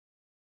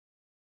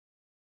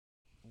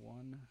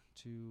1,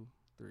 2,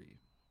 3.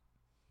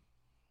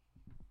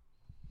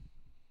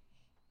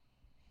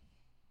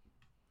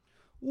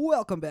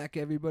 Welcome back,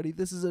 everybody.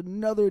 This is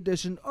another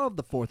edition of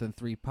the 4th and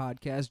 3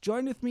 podcast.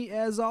 Join with me,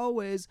 as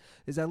always,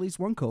 is at least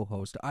one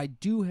co-host. I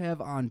do have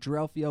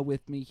Andrelfia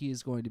with me. He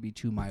is going to be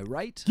to my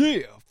right.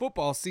 Yeah,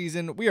 football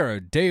season. We are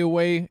a day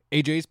away.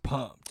 AJ's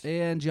pumped.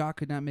 And Jock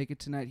could not make it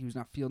tonight. He was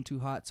not feeling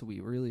too hot, so we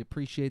really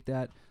appreciate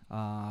that.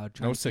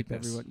 No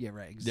sickness. Yeah,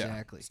 right,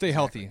 exactly. Yeah. Stay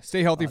healthy.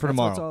 Stay healthy for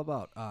tomorrow. That's what it's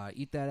all about.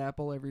 Eat that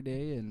apple every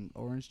day and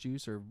orange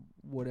juice or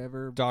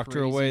whatever.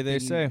 Doctor away, they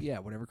say. Yeah,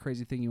 whatever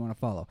crazy thing you want to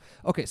follow.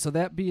 Okay, so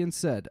that being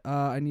said,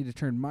 I need to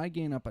turn my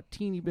gain up a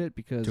teeny bit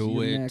because you're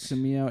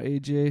maxing me out,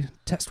 AJ.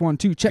 Test 1,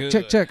 2,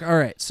 check. All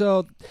right,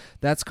 so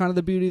that's kind of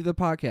the beauty of the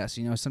podcast.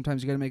 You know,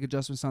 sometimes you got to make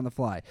adjustments on the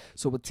fly.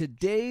 So with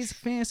today's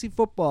fantasy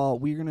football,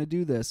 we're going to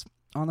do this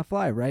on the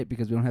fly, right?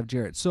 Because we don't have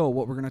Jared. So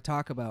what we're going to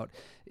talk about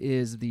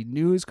is the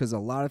news, because a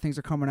lot of things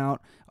are coming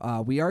out.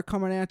 We are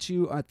coming at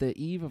you at the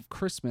eve of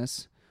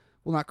Christmas.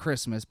 Well, not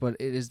Christmas, but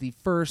it is the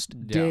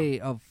first day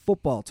of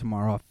football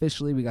tomorrow.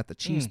 Officially, we got the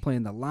Chiefs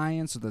playing the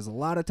Lions, so there's a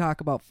lot of talk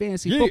about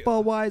fantasy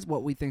football-wise,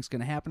 what we think is going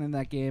to happen in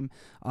that game,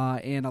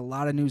 and a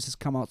lot of news has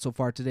come out so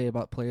far today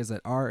about players that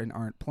are and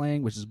aren't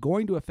playing, which is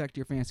going to affect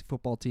your fantasy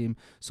football team,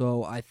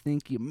 so I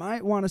think you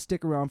might want to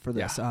stick around for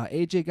this.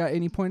 AJ, got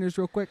any pointers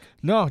real quick?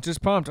 No,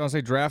 just pumped. I'll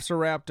say drafts are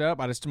wrapped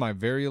up. I just did my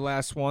very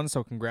last one,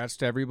 so congrats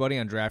to everybody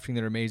on drafting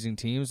their amazing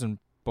teams and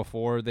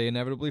before they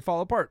inevitably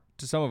fall apart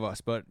to some of us,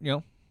 but, you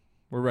know,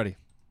 we're ready.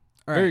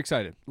 All Very right,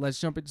 excited. Let's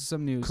jump into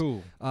some news.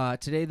 Cool.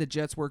 Today, the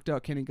Jets worked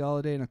out Kenny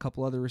Golladay and a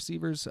couple other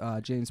receivers.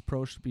 James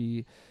Proche should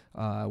be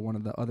one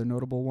of the other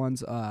notable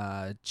ones.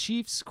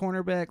 Chiefs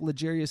cornerback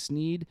L'Jarius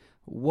Sneed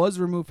was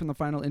removed from the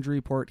final injury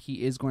report.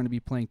 He is going to be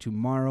playing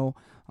tomorrow.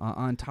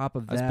 On top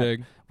of That's that,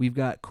 big. We've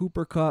got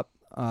Cooper Kupp.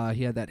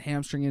 He had that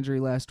hamstring injury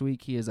last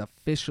week. He is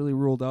officially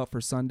ruled out for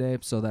Sunday,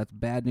 so that's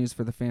bad news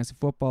for the fantasy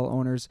football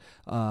owners.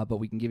 But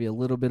we can give you a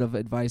little bit of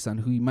advice on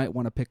who you might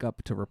want to pick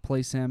up to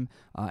replace him.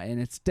 And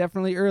it's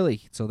definitely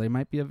early, so they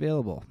might be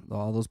available.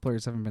 All those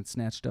players haven't been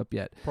snatched up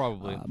yet.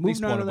 Probably. At Moving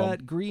least on one to of that,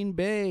 them. Green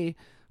Bay,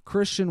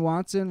 Christian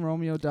Watson,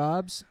 Romeo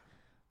Dobbs,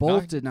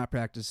 both did not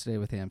practice today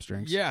with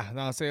hamstrings. Yeah,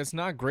 no, I'll say it's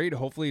not great.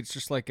 Hopefully it's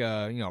just like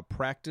a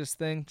practice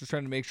thing, just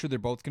trying to make sure they're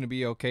both going to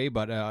be okay.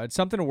 But it's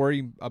something to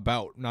worry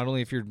about. Not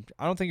only if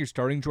I don't think you're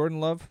starting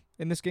Jordan Love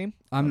in this game.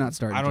 I'm not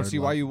starting. I don't Jordan see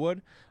Love. why you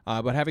would.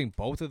 But having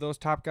both of those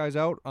top guys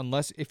out,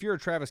 unless if you're a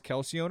Travis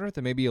Kelce owner,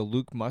 then maybe a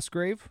Luke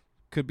Musgrave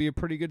could be a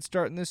pretty good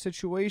start in this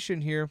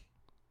situation here.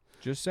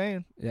 Just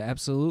saying. Yeah,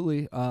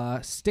 absolutely.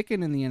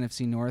 Sticking in the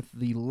NFC North,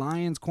 the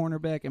Lions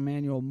cornerback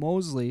Emmanuel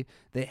Mosley,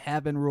 they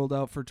have been ruled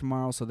out for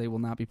tomorrow, so they will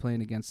not be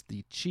playing against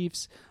the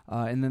Chiefs.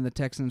 And then the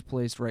Texans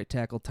placed right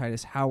tackle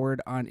Titus Howard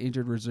on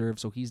injured reserve,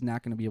 so he's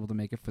not going to be able to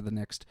make it for the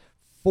next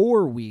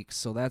 4 weeks,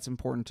 so that's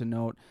important to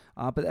note.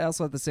 But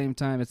also at the same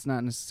time, it's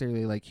not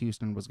necessarily like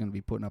Houston was going to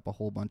be putting up a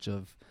whole bunch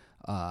of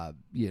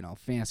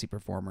fancy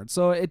performers.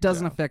 So it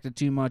doesn't affect it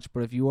too much,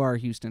 but if you are a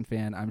Houston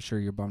fan, I'm sure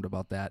you're bummed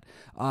about that.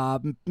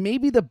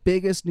 Maybe the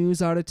biggest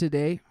news out of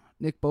today,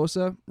 Nick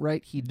Bosa,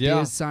 right? He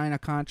did sign a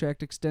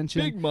contract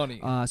extension. Big money.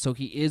 So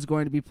he is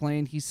going to be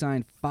playing. He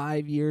signed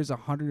 5 years,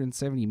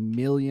 $170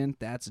 million.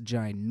 That's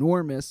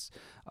ginormous.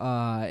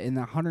 And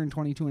the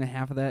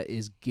 122.5 of that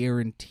is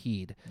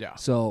guaranteed. Yeah.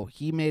 So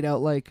he made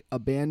out like a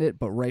bandit,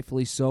 but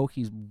rightfully so.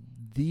 He's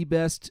the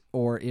best,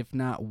 or if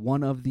not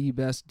one of the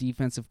best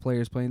defensive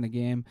players playing the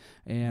game.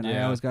 And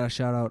I always got to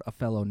shout out a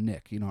fellow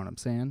Nick. You know what I'm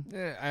saying?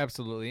 Yeah,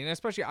 absolutely. And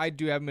especially I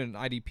do have him in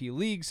an IDP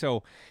league,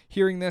 so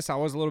hearing this, I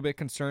was a little bit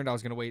concerned. I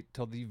was going to wait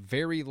till the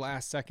very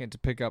last second to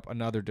pick up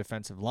another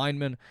defensive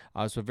lineman.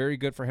 So very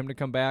good for him to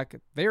come back.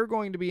 They're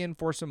going to be in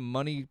for some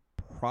money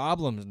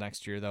problems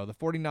next year, though. The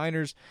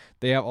 49ers,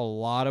 they have a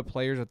lot of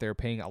players that they're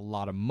paying a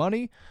lot of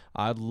money.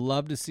 I'd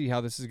love to see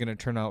how this is going to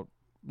turn out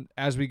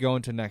as we go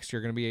into next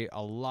year. Going to be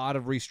a lot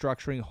of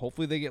restructuring.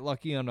 Hopefully they get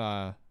lucky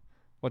on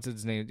what's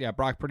his name? Yeah,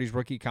 Brock Purdy's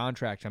rookie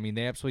contract. I mean,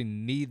 they absolutely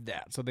need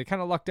that. So they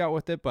kind of lucked out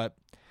with it, but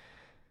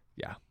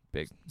yeah,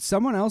 big.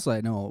 Someone else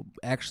I know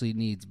actually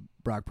needs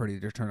Brock Purdy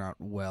to turn out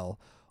well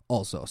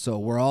also. So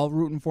we're all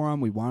rooting for him.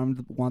 We want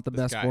the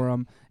best for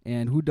him.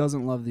 And who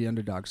doesn't love the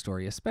underdog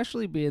story,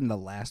 especially being the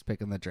last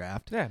pick in the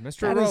draft? Yeah,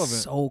 Mr. That Irrelevant.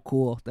 is so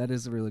cool. That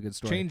is a really good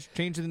story.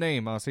 Change the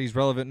name. I'll say he's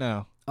relevant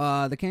now.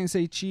 The Kansas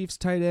City Chiefs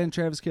tight end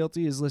Travis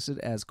Kelce is listed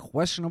as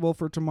questionable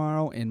for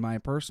tomorrow. In my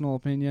personal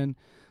opinion,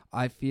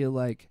 I feel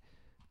like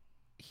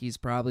he's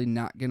probably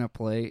not going to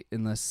play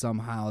unless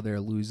somehow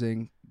they're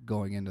losing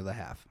going into the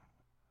half.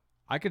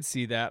 I could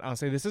see that. I'll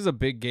say this is a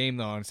big game,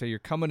 though. And say you're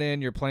coming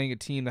in, you're playing a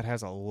team that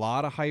has a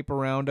lot of hype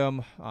around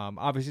them.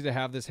 Obviously, to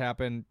have this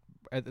happen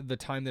at the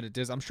time that it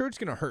does, I'm sure it's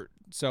going to hurt.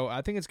 So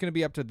I think it's going to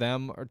be up to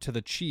them or to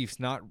the Chiefs,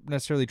 not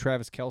necessarily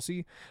Travis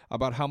Kelce,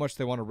 about how much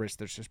they want to risk.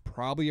 There's just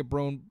probably a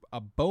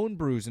bone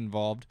bruise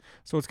involved,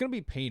 so it's going to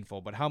be painful.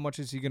 But how much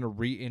is he going to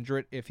re-injure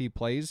it if he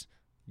plays?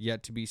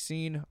 Yet to be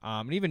seen.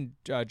 And even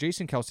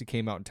Jason Kelce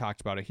came out and talked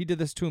about it. He did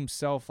this to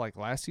himself like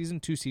last season,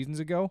 2 seasons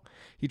ago.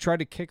 He tried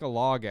to kick a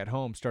log at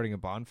home starting a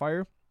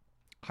bonfire,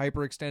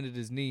 hyperextended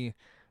his knee,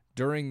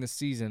 during the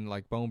season,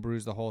 like bone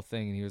bruise, the whole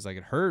thing, and he was like,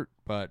 it hurt,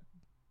 but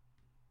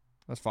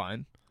that's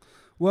fine.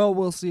 Well,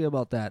 we'll see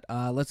about that.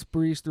 Let's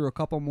breeze through a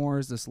couple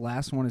more. This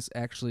last one is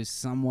actually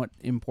somewhat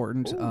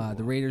important.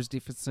 The Raiders'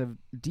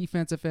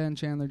 defensive end,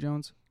 Chandler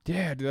Jones.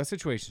 Yeah, dude, that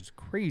situation's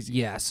crazy.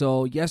 Yeah,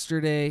 so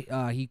yesterday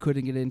he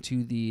couldn't get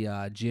into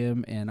the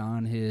gym, and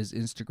on his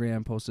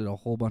Instagram posted a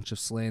whole bunch of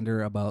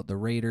slander about the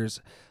Raiders,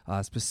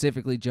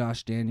 specifically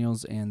Josh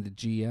Daniels and the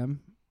GM.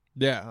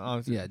 Yeah,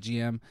 honestly. Yeah,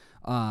 GM.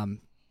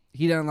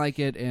 He didn't like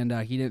it, and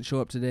he didn't show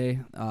up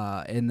today.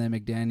 And then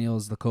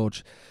McDaniels, the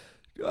coach,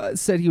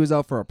 said he was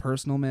out for a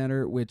personal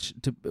matter, which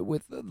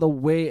with the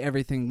way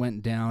everything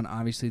went down,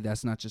 obviously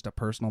that's not just a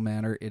personal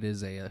matter. It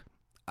is a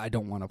I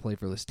don't want to play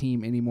for this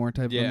team anymore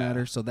type of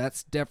matter. So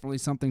that's definitely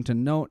something to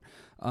note,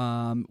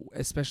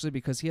 especially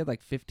because he had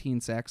like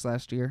 15 sacks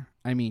last year.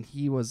 I mean,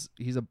 he's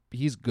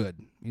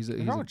good. He's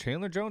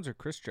Chandler Jones or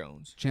Chris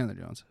Jones? Chandler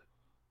Jones.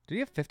 Did he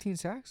have 15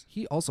 sacks?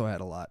 He also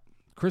had a lot.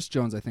 Chris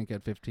Jones, I think,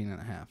 had 15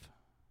 and a half.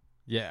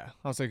 Yeah,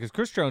 I was like, because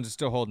Chris Jones is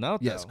still holding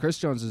out. Yes, though. Chris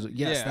Jones is.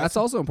 Yes, that's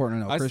also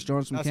important to know. Chris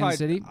Jones from Kansas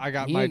City.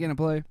 He ain't gonna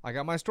play. I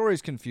got my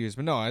stories confused,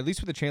 but no, at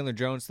least with the Chandler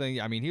Jones thing,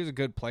 I mean, he was a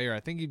good player. I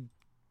think he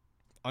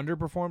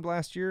underperformed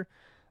last year.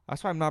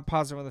 That's why I'm not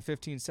positive on the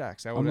 15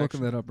 sacks. I'm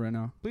looking that up right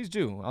now. Please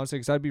do. I was like,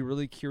 because I'd be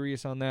really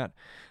curious on that.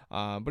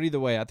 But either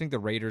way, I think the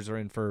Raiders are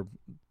in for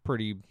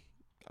pretty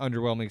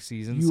underwhelming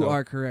season. You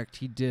are correct.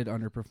 He did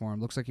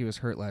underperform. Looks like he was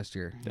hurt last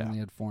year. He only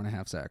had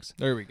 4.5 sacks.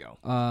 There we go.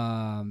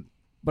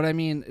 But I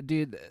mean,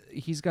 dude,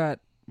 he's got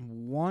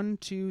 1,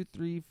 2,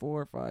 3,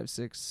 4, 5,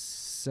 6,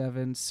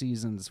 7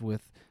 seasons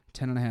with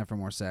 10.5 or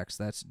more sacks.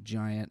 That's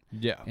giant.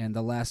 Yeah. And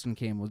the last one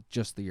came was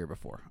just the year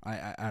before.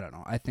 I don't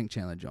know. I think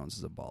Chandler Jones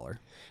is a baller.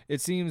 It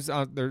seems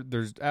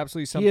there's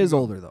absolutely something. He is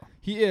older though.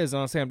 He is.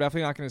 Honestly, I'm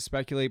definitely not going to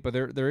speculate, but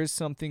there is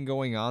something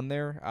going on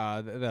there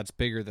that's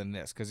bigger than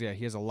this. Because he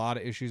has a lot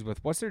of issues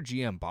with what's their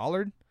GM,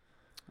 Ballard?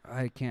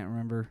 I can't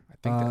remember. I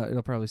think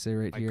it'll probably say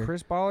right here.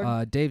 Chris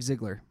Ballard. Dave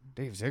Ziegler.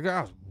 Dave Ziegler,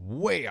 I was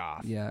way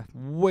off. Yeah.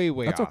 Way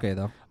off. That's okay,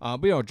 though.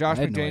 But, Josh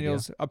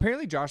McDaniels,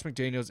 apparently Josh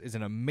McDaniels is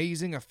an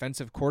amazing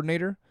offensive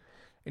coordinator,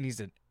 and he's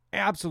an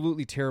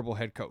absolutely terrible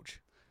head coach.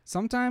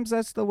 Sometimes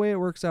that's the way it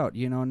works out.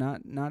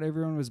 Not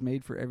everyone was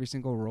made for every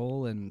single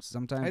role, and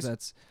sometimes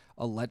that's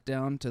a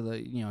letdown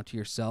to to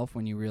yourself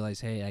when you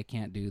realize, hey, I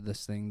can't do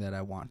this thing that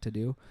I want to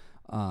do.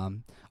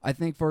 I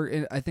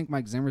think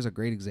Mike Zimmer's a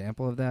great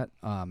example of that.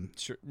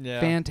 Sure. Yeah.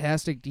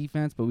 Fantastic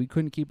defense, but we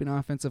couldn't keep an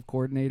offensive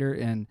coordinator,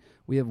 and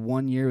we have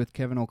 1 year with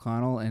Kevin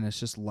O'Connell, and it's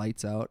just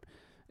lights out.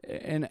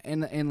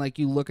 And like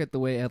you look at the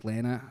way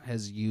Atlanta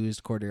has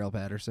used Cordero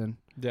Patterson.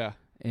 Yeah.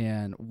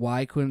 And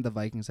why couldn't the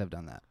Vikings have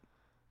done that?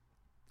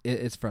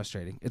 It's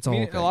frustrating. It's a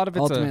whole thing. A lot of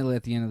it's ultimately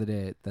at the end of the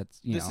day,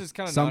 that's this is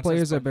kind of some nonsense,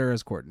 players are better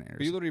as coordinators.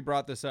 But you literally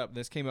brought this up.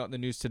 This came out in the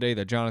news today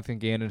that Jonathan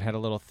Gannon had a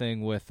little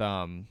thing with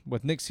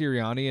Nick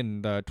Sirianni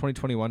in the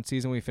 2021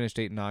 season when we finished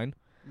 8-9. Mm-hmm.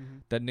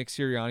 That Nick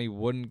Sirianni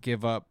wouldn't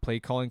give up play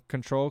calling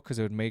control because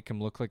it would make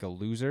him look like a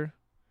loser.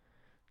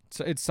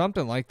 So it's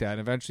something like that. And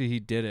eventually he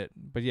did it.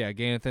 But yeah,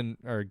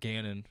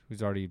 Gannon,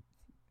 who's already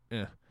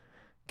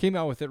came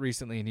out with it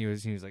recently, and he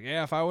was like,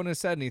 yeah, if I wouldn't have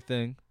said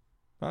anything.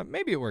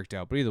 Maybe it worked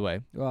out, but either way.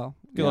 Well,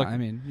 good luck. I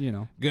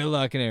mean, Good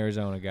luck in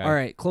Arizona, guy. All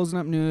right, closing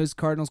up news.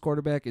 Cardinals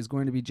quarterback is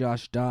going to be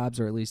Josh Dobbs,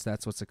 or at least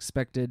that's what's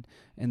expected.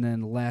 And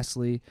then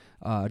lastly,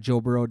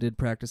 Joe Burrow did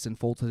practice in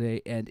full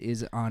today and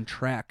is on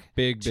track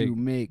to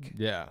make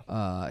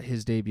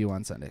his debut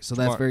on Sunday. So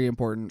that's very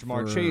important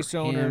Jamar for Chase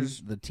owners,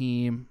 him, the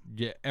team.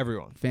 Yeah,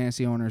 everyone.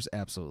 Fantasy owners,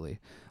 absolutely.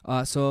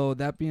 So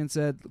that being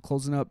said,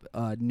 closing up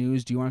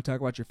news, do you want to talk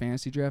about your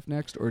fantasy draft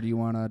next, or do you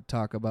want to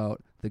talk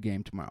about the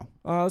game tomorrow?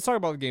 Let's talk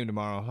about the game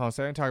tomorrow.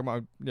 Honestly, I'm talking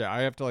about,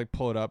 I have to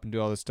pull it up and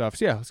do all this stuff.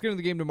 So let's get into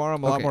the game tomorrow.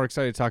 I'm a lot more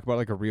excited to talk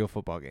about a real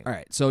football game. All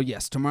right. So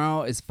yes,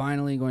 tomorrow is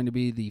finally going to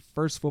be the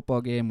first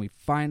football game. We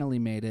finally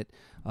made it.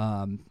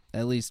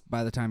 At least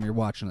by the time you're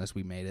watching this,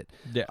 we made it.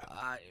 Yeah.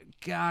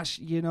 Gosh,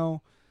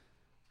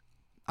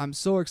 I'm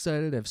so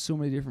excited. I have so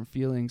many different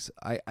feelings.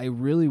 I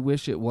really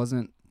wish it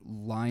wasn't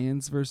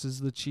Lions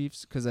versus the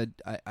Chiefs, because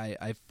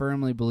I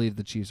firmly believe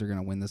the Chiefs are going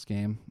to win this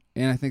game,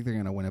 and I think they're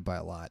going to win it by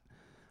a lot.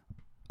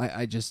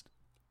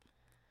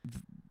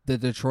 The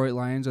Detroit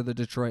Lions are the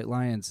Detroit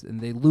Lions, and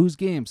they lose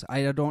games.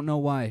 I don't know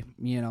why.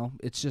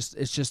 It's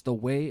just the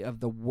way of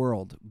the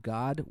world.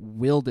 God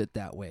willed it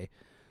that way.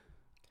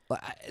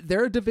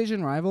 They're a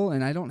division rival,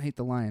 and I don't hate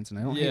the Lions, and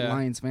I don't hate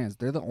Lions fans.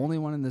 They're the only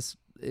one in this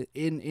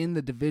in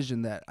the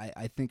division that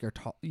I think are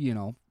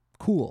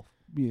cool.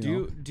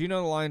 Do you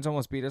know the Lions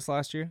almost beat us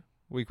last year,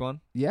 week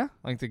 1? Yeah.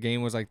 I think the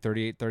game was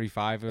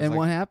 38-35. And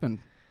what happened?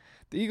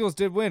 The Eagles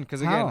did win,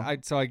 because again,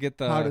 I get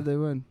the. How did they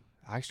win?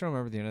 I actually don't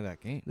remember the end of that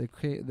game.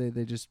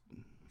 They just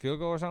field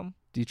goal or something.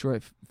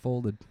 Detroit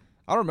folded.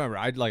 I don't remember.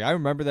 I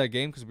remember that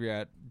game because we were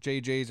at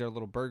JJ's, our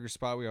little burger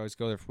spot. We always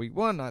go there for week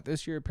 1. Not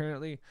this year,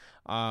 apparently.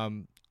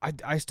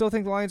 I still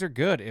think the Lions are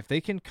good. If they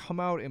can come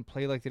out and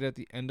play like they did at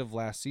the end of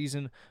last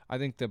season, I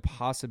think the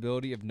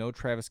possibility of no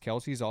Travis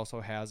Kelce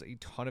also has a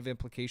ton of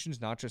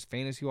implications, not just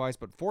fantasy-wise,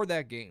 but for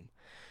that game.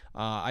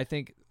 I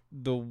think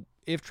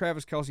if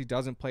Travis Kelce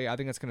doesn't play, I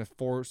think that's going to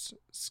force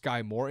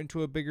Sky Moore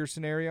into a bigger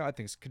scenario. I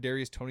think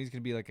Kadarius Toney's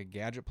going to be like a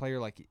gadget player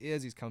like he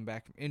is. He's coming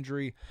back from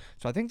injury.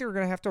 So I think they're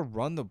going to have to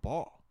run the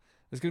ball.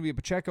 There's going to be a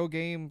Pacheco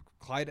game.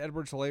 Clyde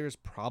Edwards-Helaire is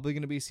probably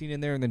going to be seen in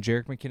there, and then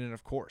Jerick McKinnon,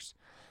 of course.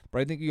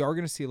 But I think you are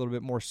going to see a little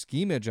bit more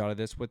schemage out of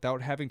this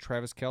without having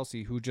Travis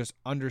Kelce, who just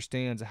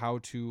understands how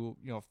to,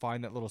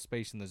 find that little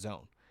space in the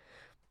zone.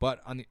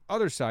 But on the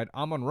other side,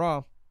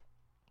 Amon-Ra,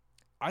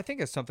 I think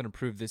has something to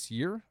prove this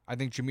year. I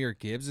think Jahmyr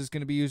Gibbs is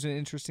going to be used in an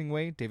interesting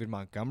way. David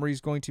Montgomery is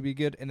going to be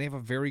good, and they have a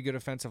very good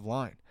offensive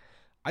line.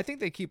 I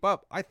think they keep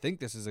up. I think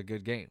this is a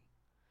good game.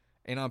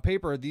 And on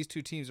paper, these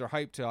two teams are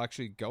hyped to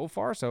actually go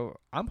far, so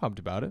I'm pumped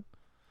about it.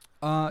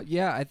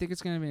 Yeah, I think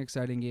it's going to be an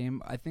exciting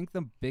game. I think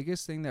the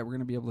biggest thing that we're going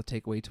to be able to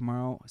take away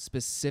tomorrow,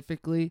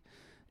 specifically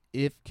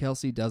if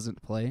Kelce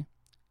doesn't play,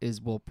 is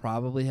we'll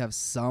probably have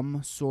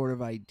some sort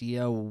of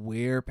idea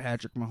where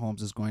Patrick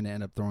Mahomes is going to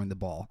end up throwing the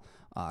ball.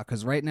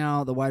 Because right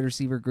now, the wide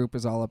receiver group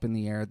is all up in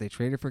the air. They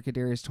traded for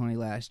Kadarius Toney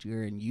last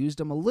year and used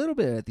him a little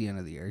bit at the end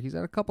of the year. He's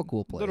had a couple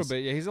cool plays. A little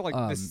bit, yeah. He's like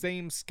the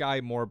same Sky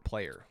Moore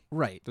player.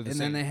 Right. And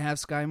then they have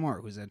Sky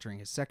Moore, who's entering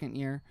his second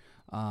year.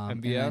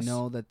 MVS. And I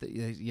know that,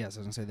 yes,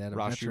 I was going to say that.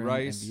 Rashi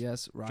Rice.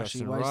 MVS, Rashi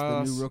Justin Rice,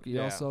 Ross, the new rookie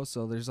also.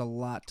 So there's a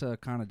lot to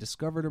kind of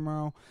discover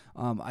tomorrow.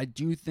 I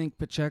do think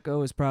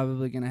Pacheco is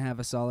probably going to have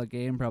a solid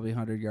game, probably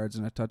 100 yards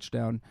and a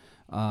touchdown.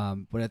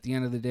 But at the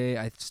end of the day,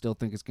 I still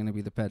think it's going to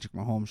be the Patrick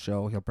Mahomes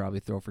show. He'll probably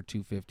throw for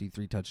 250,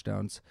 3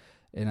 touchdowns.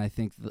 And I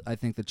think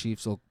the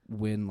Chiefs will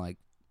win like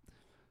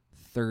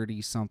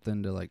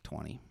 30-something to like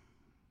 20.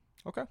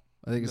 Okay.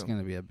 I think it's going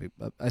to be a big.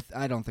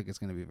 I don't think it's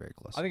going to be very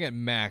close. I think at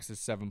max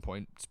it's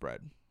 7-point spread.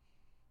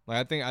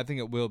 I think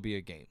it will be a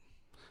game.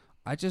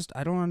 I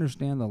don't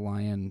understand the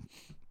Lion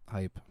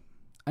hype.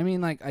 I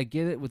mean, like I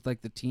get it with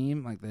like the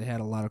team, like they had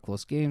a lot of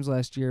close games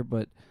last year,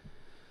 but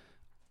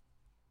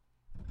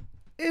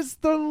it's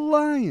the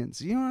Lions.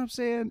 You know what I'm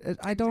saying?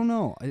 I don't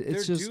know.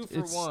 It's They're just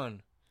due for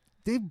one.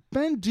 They've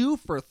been due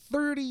for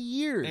 30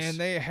 years. And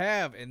they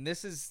have, and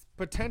this is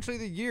potentially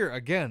the year.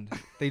 Again,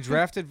 they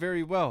drafted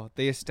very well.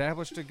 They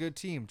established a good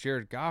team.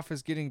 Jared Goff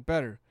is getting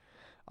better.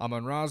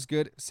 Amon-Ra's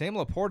good. Sam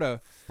Laporta.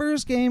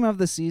 First game of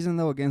the season,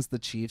 though, against the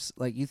Chiefs.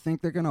 Like, you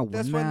think they're going to win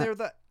That's when they're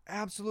the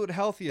absolute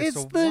healthiest.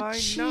 It's so the why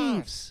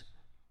Chiefs.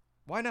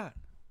 Not? Why not?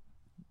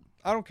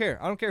 I don't care.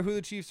 I don't care who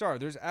the Chiefs are.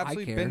 There's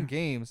absolutely been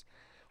games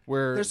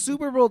where they're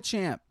Super Bowl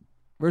champ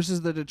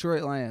versus the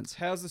Detroit Lions.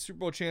 Has the Super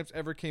Bowl champs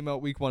ever came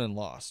out week 1 and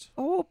lost?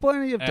 Oh,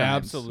 plenty of times.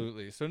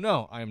 Absolutely. So,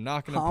 no, I am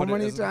not going to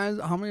put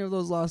it How many of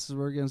those losses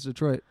were against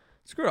Detroit?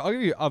 Screw it. I'll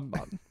give you a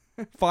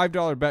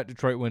 $5 bet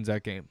Detroit wins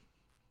that game.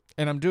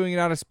 And I'm doing it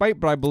out of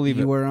spite, but I believe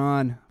it. You were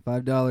on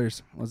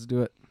 $5. Let's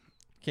do it.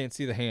 Can't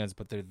see the hands,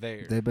 but they're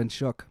there. They've been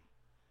shook.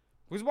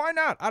 Because why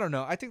not? I don't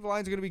know. I think the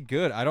Lions are going to be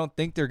good. I don't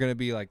think they're going to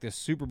be like this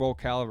Super Bowl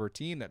caliber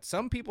team that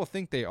some people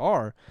think they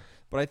are,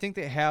 but I think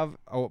they have.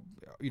 Who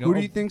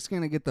do you think's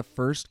going to get the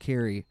first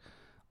carry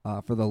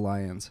for the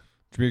Lions?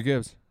 Jahmyr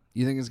Gibbs.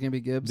 You think it's going to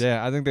be Gibbs?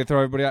 Yeah, I think they throw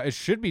everybody out. It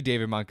should be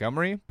David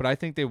Montgomery, but I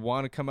think they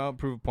want to come out and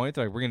prove a point.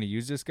 They're like, we're going to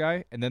use this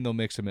guy, and then they'll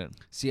mix him in.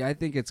 See, I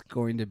think it's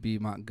going to be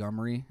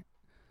Montgomery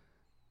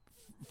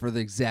for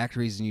the exact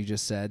reason you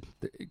just said,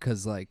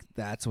 because like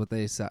that's what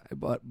they said.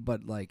 But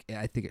like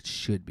I think it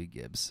should be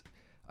Gibbs.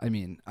 I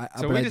mean, I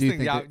do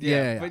think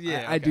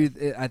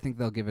I think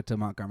they'll give it to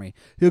Montgomery.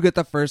 He'll get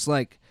the first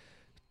like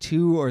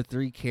 2 or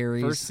 3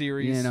 carries, first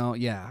series.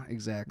 Yeah,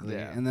 exactly.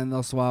 Yeah. And then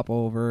they'll swap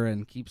over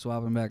and keep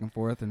swapping back and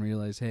forth and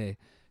realize, hey,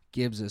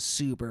 Gibbs is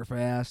super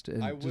fast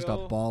and just a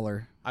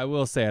baller. I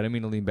will say, I didn't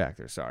mean to lean back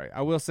there. Sorry.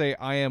 I will say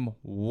I am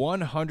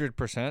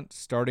 100%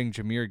 starting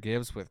Jahmyr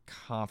Gibbs with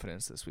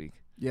confidence this week.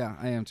 Yeah,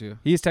 I am too.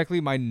 He's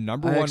technically my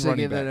number one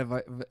running back. I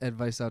actually gave that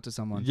advice out to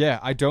someone. Yeah,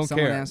 I don't care.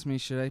 Someone asked me,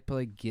 should I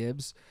play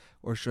Gibbs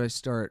or should I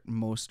start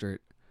Mostert?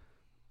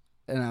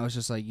 And I was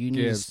just like, you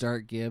need to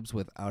start Gibbs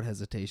without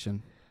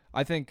hesitation.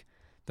 I think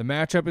the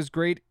matchup is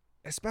great,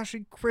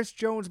 especially Chris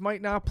Jones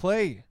might not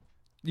play.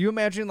 You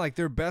imagine like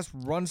their best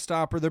run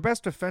stopper, their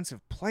best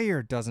defensive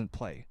player doesn't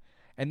play.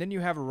 And then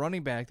you have a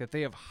running back that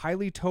they have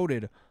highly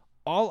touted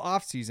all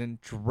offseason,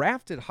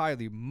 drafted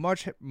highly,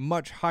 much,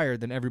 much higher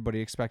than everybody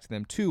expected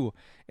them to,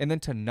 and then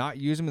to not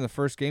use him in the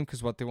first game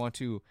because they want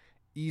to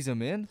ease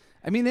him in?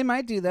 I mean, they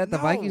might do that. The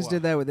Vikings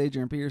did that with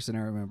Adrian Peterson, I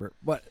remember.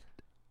 But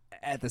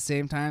at the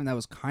same time, that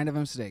was kind of a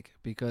mistake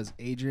because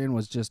Adrian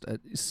was just a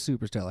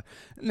superstar.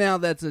 Now,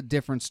 that's a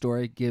different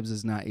story. Gibbs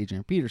is not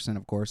Adrian Peterson,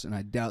 of course, and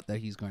I doubt that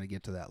he's going to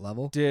get to that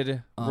level.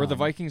 Were the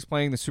Vikings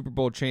playing the Super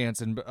Bowl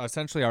chance and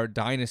essentially our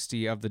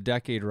dynasty of the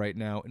decade right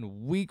now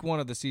in week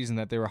 1 of the season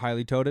that they were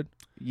highly touted?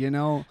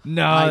 No,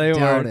 I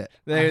doubt it.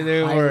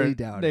 They weren't.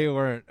 Doubt they it.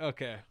 weren't.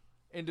 Okay.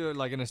 Into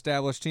like an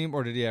established team,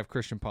 or did he have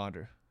Christian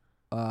Ponder?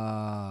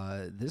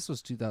 This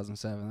was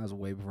 2007. That was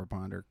way before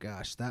Ponder.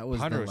 Gosh, that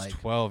was Ponder was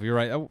 12. You're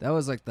right. That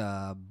was like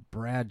the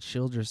Brad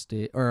Childress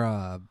day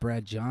or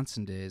Brad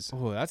Johnson days.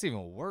 Oh, that's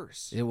even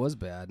worse. It was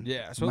bad.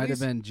 Yeah, so it might have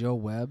been Joe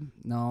Webb.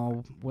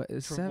 No, what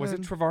is was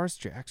it Travaris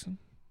Jackson?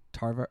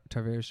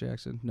 Tarvaris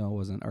Jackson? No, it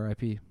wasn't.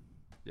 R.I.P.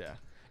 Yeah.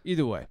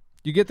 Either way,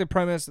 you get the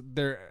premise.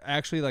 They're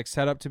actually like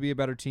set up to be a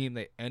better team.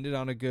 They ended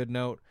on a good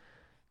note.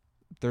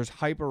 There's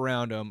hype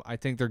around them. I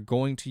think they're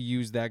going to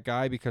use that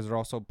guy because they're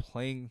also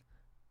playing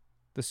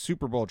the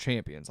Super Bowl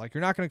champions. Like,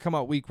 you're not going to come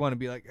out week 1 and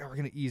be like, oh, we're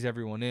going to ease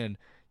everyone in.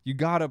 You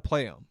got to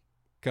play them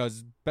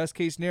because best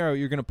case scenario,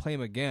 you're going to play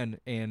them again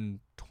in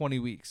 20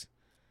 weeks.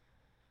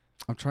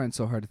 I'm trying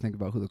so hard to think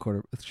about who the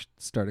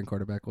starting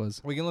quarterback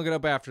was. We can look it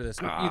up after this.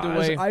 Either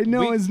way, I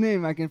know his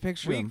name. I can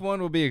picture him. Week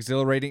 1 will be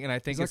exhilarating, and I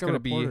think it's like going to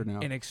be now.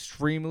 an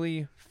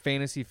extremely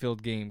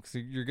fantasy-filled game because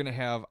you're going to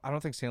have. I don't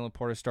think Sam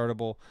Laporta is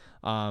startable,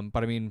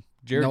 but I mean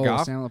Jared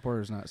Goff. Sam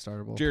Laporta is not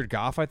startable. Jared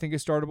Goff, I think,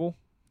 is startable.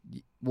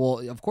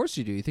 Well, of course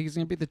you do. You think he's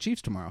going to beat the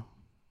Chiefs tomorrow?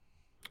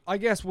 I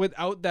guess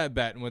without that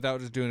bet and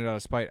without just doing it out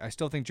of spite, I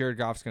still think Jared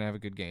Goff's going to have a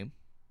good game.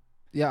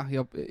 Yeah,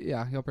 he'll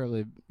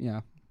probably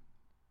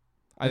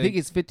I think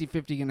he's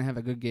 50-50 going to have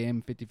a good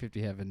game,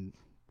 50-50 having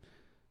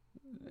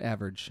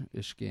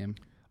average-ish game.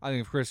 I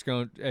think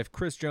if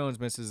Chris Jones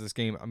misses this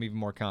game, I'm even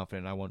more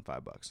confident I won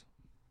 $5.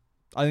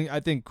 I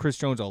think Chris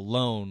Jones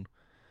alone,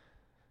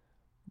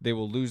 they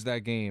will lose that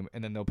game,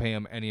 and then they'll pay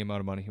him any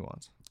amount of money he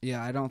wants.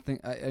 Yeah, I don't think.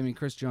 I mean,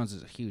 Chris Jones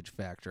is a huge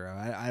factor.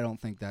 I don't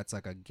think that's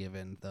like a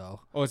given, though.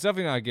 Oh, it's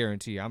definitely not a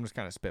guarantee. I'm just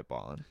kind of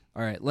spitballing.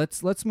 All right,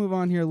 let's move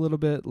on here a little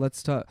bit.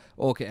 Let's talk.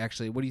 Okay,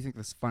 actually, what do you think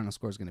this final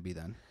score is going to be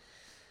then?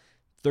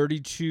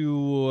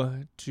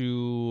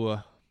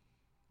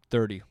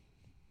 32-30.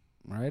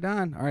 Right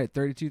on. All right,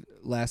 32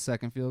 last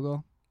second field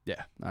goal.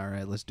 Yeah. All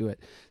right, let's do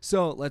it.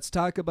 So let's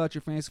talk about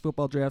your fantasy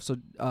football draft. So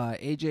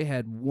AJ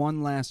had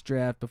one last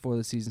draft before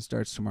the season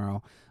starts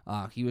tomorrow.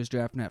 He was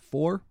drafting at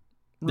 4,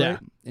 right?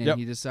 Yeah. And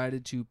he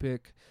decided to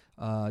pick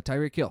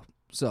Tyreek Hill.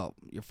 So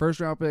your first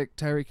round pick,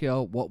 Tyreek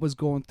Hill. What was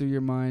going through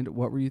your mind?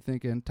 What were you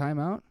thinking?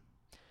 Timeout?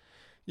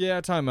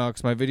 Yeah, timeout,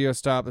 because my video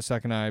stopped the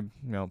second I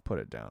put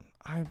it down.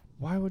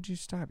 Why would you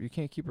stop? You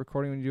can't keep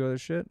recording when you do other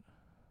shit?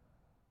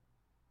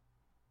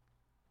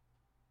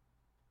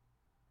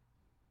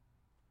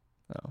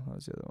 Oh, that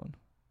was the other one.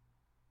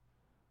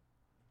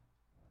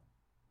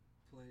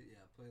 Play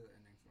the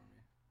ending for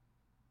me.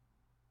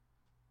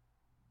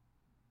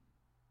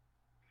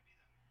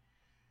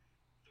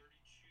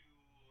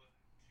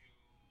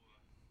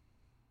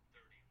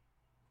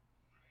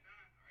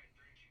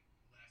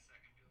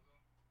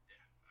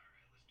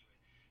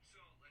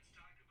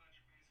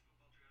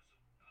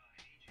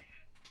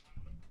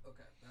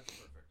 Okay, that's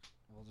perfect.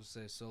 We'll just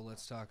say, so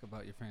let's talk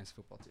about your fantasy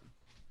football team.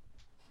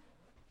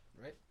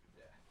 Right?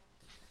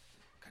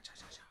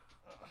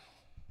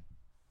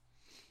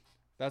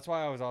 That's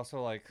why I was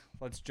also like,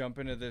 let's jump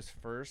into this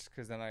first,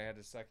 because then I had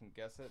to second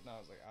guess it, and I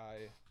was like,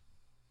 I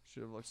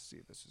should have looked to see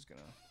if this was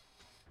going to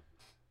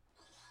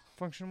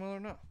function well or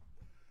not.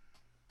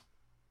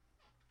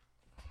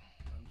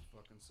 I'm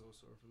fucking so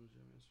sore for the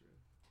gym yesterday.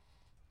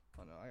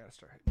 Oh no, I got to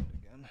start hitting it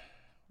again.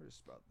 We're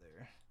just about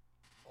there.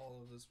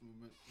 All of this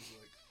movement is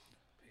like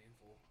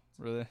painful.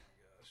 Really?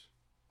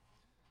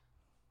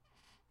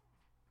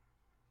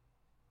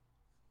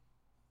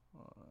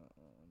 Oh my gosh.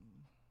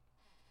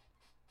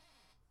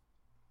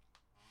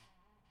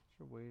 Is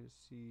there a way to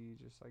see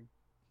just like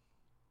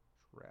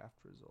draft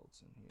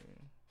results in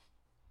here?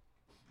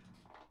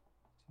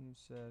 Team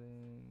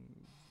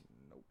settings.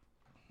 Nope.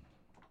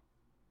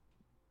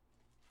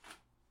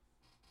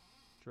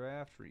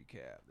 Draft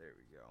recap. There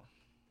we go.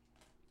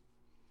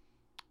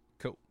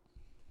 Cool.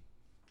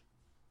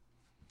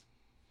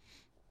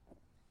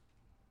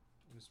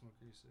 I'm gonna smoke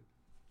your sick.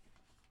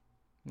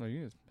 No,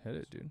 you just hit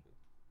it, dude. No,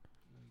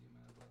 you get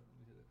mad about it. Let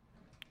me hit it.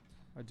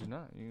 I do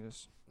not. You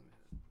just. Let me hit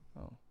it.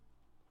 Oh.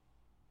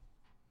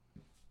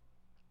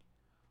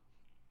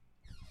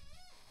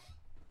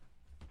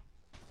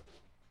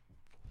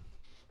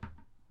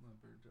 My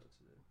bird's out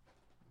today.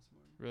 This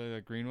morning. Really,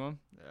 the green one?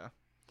 Yeah.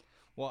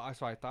 Well,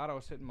 so I thought I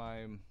was hitting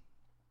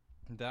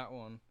that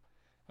one,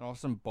 and all of a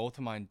sudden both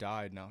of mine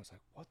died, and I was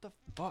like, "What the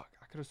fuck?"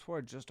 I could have swore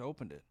I just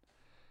opened it.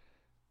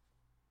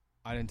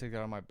 I didn't take that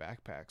out of my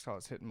backpack, so I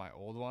was hitting my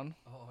old one.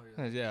 Oh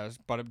Yeah,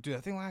 dude,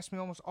 that thing lasted me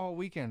almost all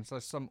weekend. It's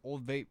like some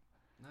old vape.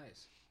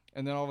 Nice.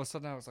 And then all of a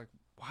sudden I was like,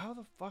 "How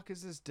the fuck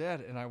is this dead?"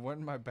 And I went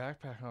in my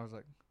backpack, and I was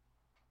like,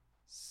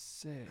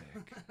 "Sick."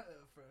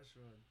 Fresh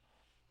one.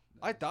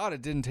 I thought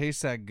it didn't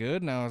taste that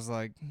good, and I was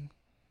like,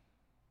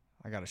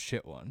 I got a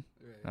shit one.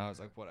 Right, And I was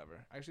like,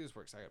 whatever. Actually, this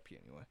works. I got pee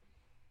anyway.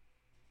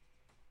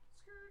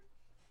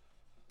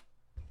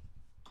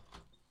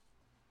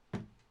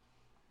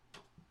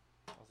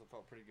 Also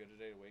felt pretty good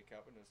today to wake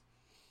up and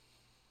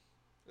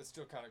it's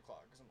still kind of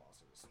clogged because I'm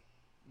also just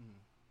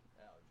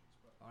allergies.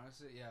 But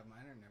honestly, yeah,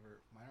 mine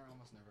are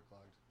almost never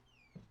clogged.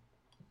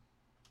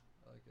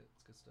 I like it.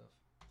 It's good stuff.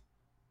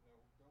 no,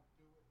 don't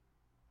do it.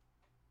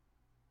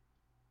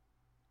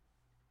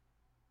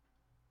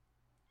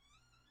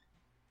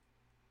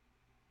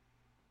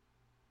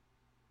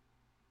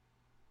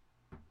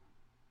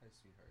 Hi,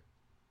 sweetheart.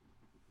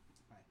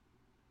 Hi.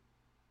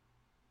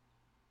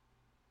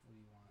 What do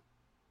you want?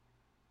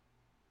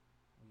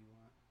 What do you want? What do you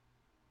want?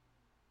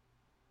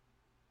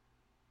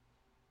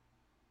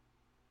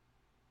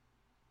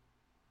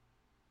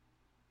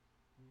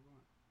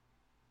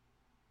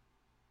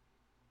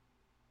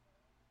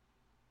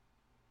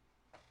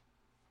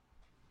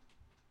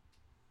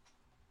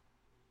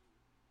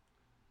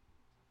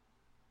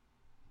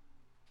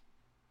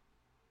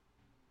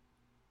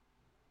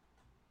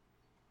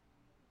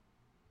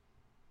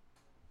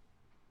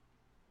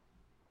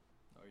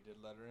 we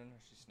did let her in, or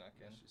she snuck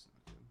in? She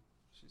snuck in.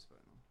 She's fine.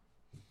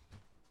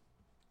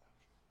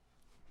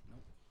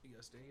 Nope. You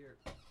gotta stay here.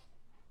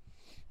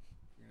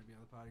 You're gonna be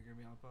on the pod. You're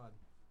gonna be on the pod.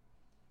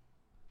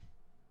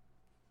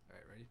 All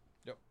right, ready?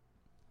 Yep.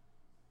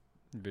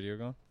 Video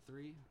going?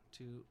 3,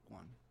 2,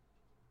 1.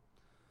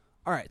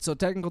 All right, so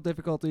technical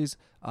difficulties.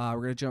 We're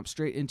going to jump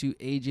straight into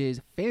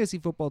AJ's fantasy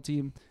football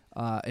team.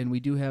 And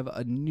we do have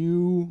a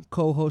new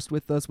co-host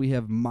with us. We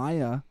have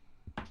Maya.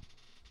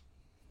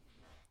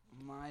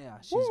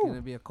 She's going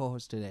to be a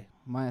co-host today.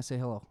 Maya, say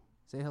hello.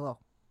 Say hello.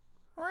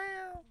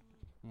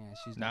 Yeah,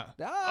 she's not.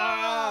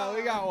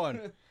 We got one.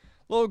 A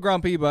little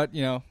grumpy, but,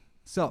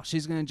 So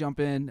she's going to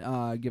jump in,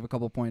 give a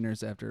couple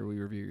pointers after we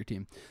review your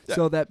team. Yeah.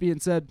 So that being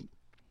said,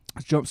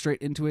 let's jump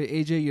straight into it.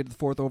 AJ, you had the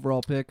 4th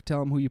overall pick. Tell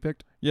them who you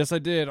picked. Yes, I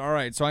did. All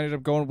right, so I ended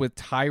up going with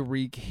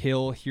Tyreek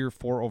Hill here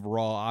 4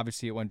 overall.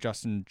 Obviously, it went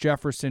Justin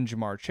Jefferson,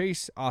 Jamar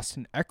Chase.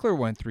 Austin Eckler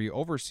went 3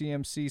 over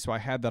CMC, so I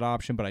had that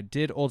option, but I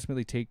did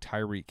ultimately take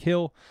Tyreek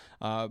Hill.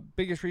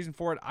 Biggest reason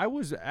for it, I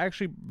was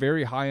actually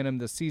very high on him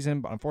this season,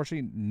 but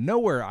unfortunately,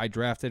 nowhere I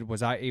drafted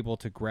was I able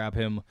to grab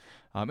him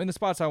in the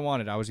spots I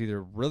wanted. I was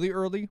either really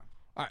early.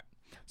 All right,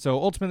 so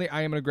ultimately,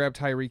 I am going to grab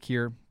Tyreek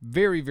here.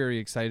 Very, very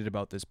excited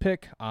about this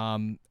pick.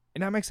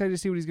 And I'm excited to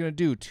see what he's going to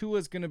do.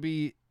 Tua's going to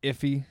be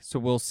iffy, so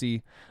we'll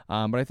see.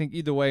 But I think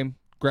either way,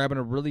 grabbing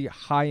a really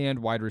high-end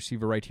wide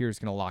receiver right here is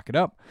going to lock it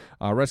up.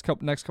 Next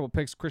couple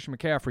picks, Christian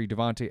McCaffrey,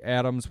 Devontae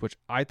Adams, which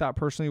I thought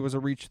personally was a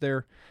reach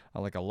there,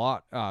 like a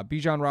lot.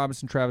 Bijan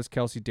Robinson, Travis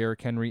Kelce,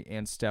 Derrick Henry,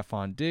 and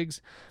Stephon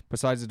Diggs.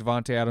 Besides the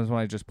Devontae Adams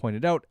one I just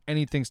pointed out,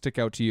 anything stick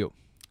out to you?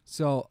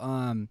 So,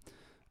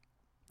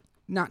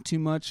 not too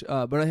much,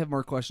 but I have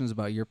more questions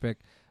about your pick.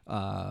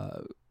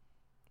 At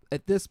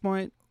this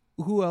point,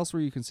 who else were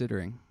you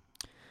considering?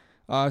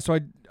 So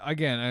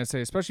I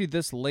say, especially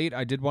this late,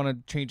 I did want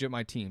to change up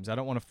my teams. I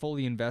don't want to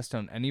fully invest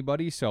on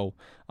anybody. So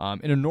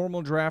in a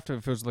normal draft,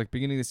 if it was like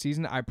beginning of the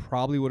season, I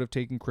probably would have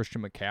taken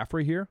Christian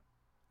McCaffrey here,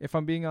 if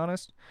I'm being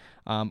honest.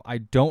 I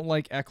don't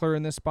like Eckler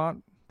in this spot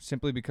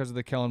simply because of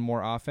the Kellen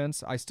Moore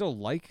offense. I still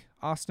like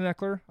Austin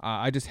Eckler.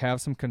 I just have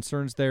some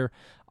concerns there.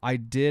 I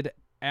did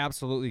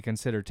absolutely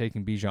consider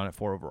taking Bijan at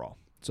 4 overall.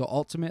 So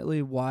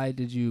ultimately, why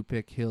did you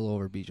pick Hill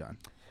over Bijan?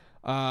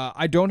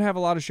 I don't have a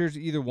lot of shares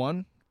of either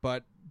one,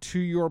 but to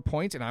your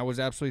point, and I was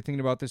absolutely thinking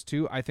about this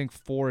too, I think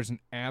 4 is an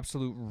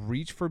absolute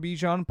reach for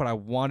Bijan, but I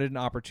wanted an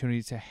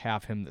opportunity to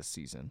have him this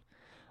season.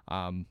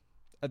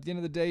 At the end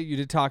of the day, you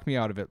did talk me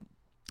out of it.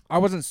 I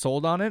wasn't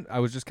sold on it. I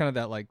was just kind of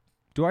that like,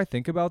 do I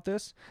think about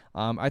this?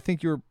 I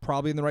think you're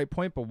probably in the right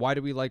point, but why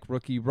do we like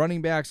rookie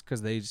running backs?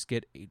 Because they just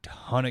get a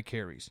ton of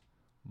carries.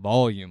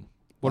 Volume.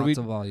 Lots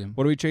of volume.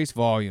 What do we chase?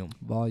 Volume.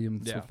 Volume.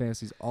 That's what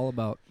fantasy's all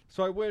about.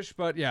 So I wish,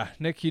 but yeah,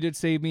 Nick, you did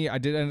save me. I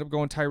did end up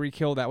going Tyreek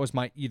Hill. That was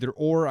my either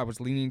or. I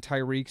was leaning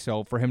Tyreek,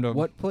 so for him to...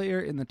 What player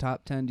in the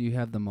top 10 do you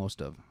have the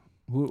most of?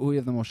 Who do you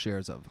have the most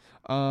shares of?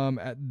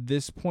 At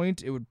this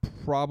point, it would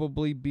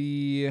probably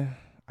be,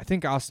 I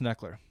think, Austin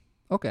Eckler.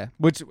 Okay.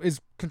 Which is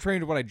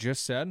contrary to what I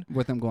just said.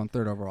 With him going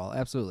 3rd overall,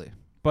 absolutely.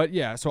 But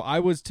yeah, so I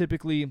was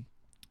typically,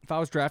 if I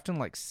was drafting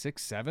like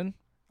 6, 7,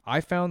 I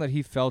found that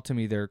he fell to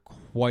me there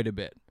quite a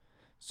bit.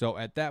 So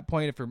at that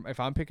point, if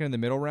I'm picking in the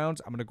middle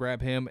rounds, I'm going to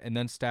grab him and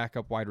then stack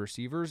up wide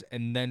receivers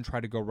and then try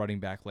to go running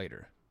back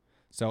later.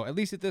 So at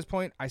least at this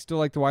point, I still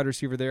like the wide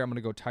receiver there. I'm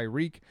going to go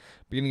Tyreek.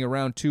 Beginning of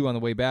round 2 on the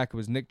way back, it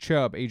was Nick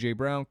Chubb, A.J.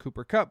 Brown,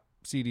 Cooper Kupp,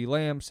 CeeDee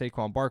Lamb,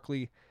 Saquon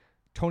Barkley.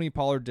 Tony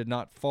Pollard did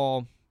not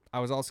fall. I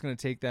was also going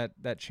to take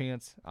that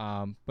chance,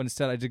 but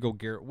instead I did go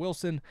Garrett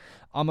Wilson,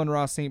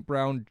 Amon-Ra St.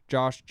 Brown,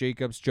 Josh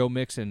Jacobs, Joe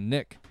Mixon,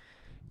 Nick.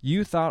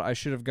 You thought I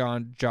should have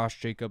gone Josh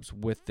Jacobs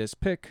with this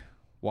pick.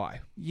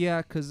 Why?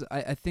 Yeah, because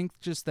I think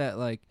just that,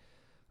 like,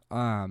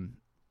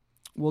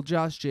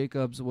 Josh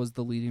Jacobs was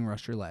the leading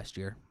rusher last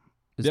year.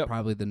 Is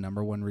probably the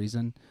number one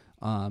reason.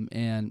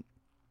 And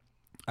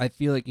I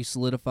feel like you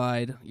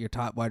solidified your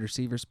top wide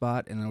receiver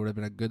spot, and it would have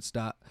been a good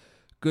stop,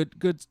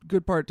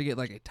 good part to get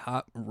like a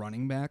top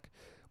running back.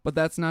 But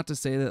that's not to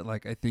say that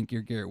like I think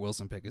your Garrett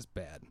Wilson pick is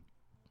bad.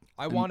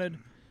 I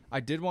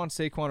did want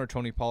Saquon or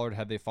Tony Pollard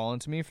had they fallen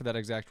to me for that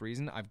exact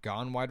reason. I've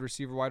gone wide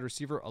receiver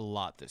a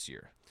lot this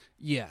year.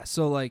 Yeah,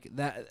 so like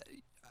that,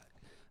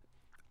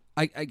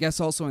 I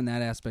guess also in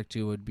that aspect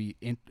too would be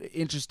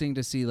interesting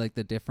to see like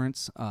the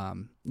difference,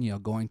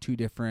 going 2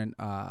 different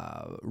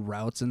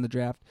routes in the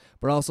draft,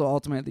 but also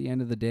ultimately at the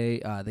end of the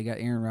day, they got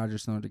Aaron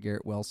Rodgers thrown to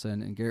Garrett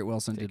Wilson, and Garrett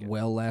Wilson did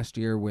well last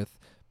year with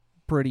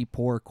pretty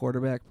poor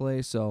quarterback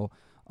play. So,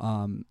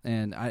 and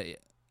I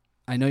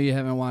know you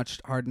haven't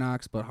watched Hard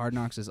Knocks, but Hard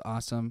Knocks is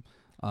awesome.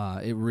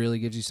 It really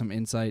gives you some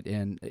insight,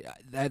 and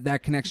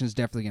that connection is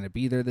definitely going to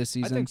be there this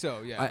season. I think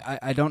so, yeah.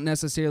 I don't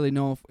necessarily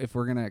know if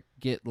we're going to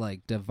get,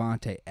 like,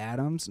 Devontae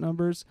Adams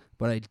numbers,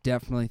 but I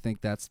definitely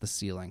think that's the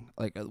ceiling,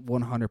 like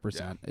 100%.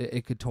 Yeah.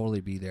 It could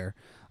totally be there,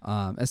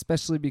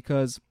 especially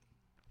because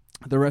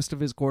the rest of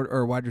his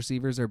wide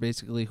receivers are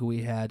basically who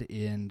he had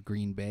in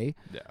Green Bay.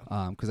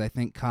 Yeah. Because I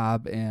think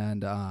Cobb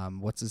and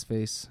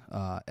what's-his-face?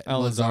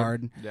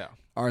 Lazard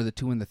are the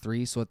 2 and the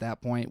 3, so at that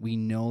point we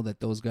know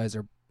that those guys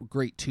are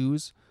great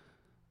 2s,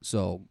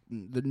 So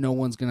no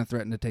one's going to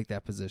threaten to take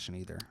that position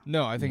either.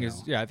 No, I think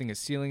I think his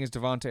ceiling is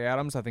Devontae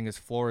Adams. I think his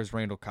floor is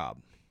Randall Cobb.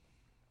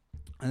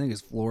 I think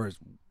his floor is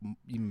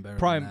even better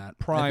than that.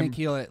 I think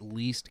he'll at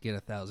least get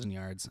 1,000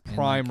 yards.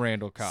 Prime and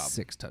Randall Cobb.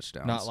 6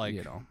 touchdowns. Not like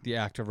the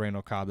active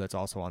Randall Cobb that's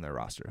also on their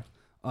roster.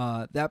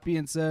 That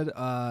being said,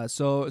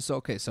 so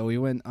we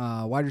went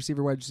wide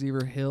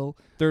receiver, Hill.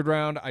 Third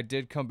round, I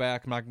did come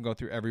back. I'm not going to go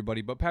through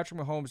everybody, but Patrick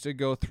Mahomes did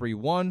go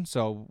 3-1,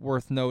 so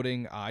worth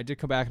noting. I did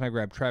come back and I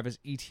grabbed Travis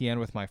Etienne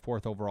with my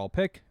 4th overall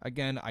pick.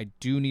 Again, I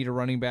do need a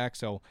running back,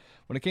 so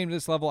when it came to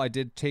this level, I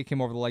did take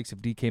him over the likes of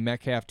DK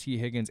Metcalf, T.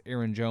 Higgins,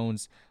 Aaron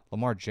Jones.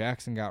 Lamar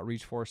Jackson got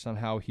reached for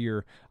somehow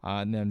here,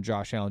 and then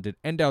Josh Allen did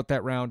end out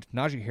that round.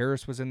 Najee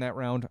Harris was in that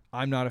round.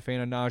 I'm not a fan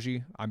of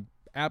Najee. I'm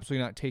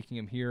absolutely not taking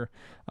him here.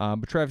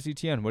 But Travis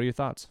Etienne, what are your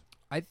thoughts?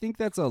 I think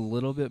that's a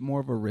little bit more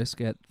of a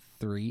risk at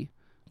 3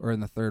 or in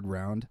the 3rd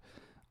round.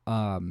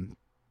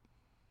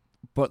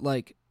 But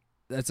like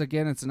it's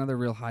another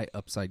real high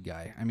upside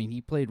guy. I mean,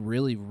 he played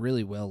really,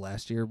 really well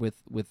last year with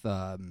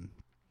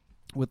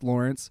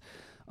Lawrence.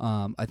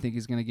 I think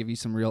he's going to give you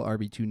some real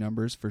RB2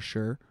 numbers for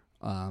sure.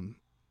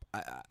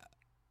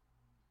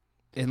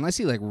 Unless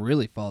he like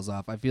really falls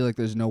off, I feel like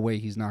there's no way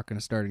he's not going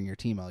to start in your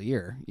team all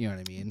year. You know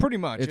what I mean? Pretty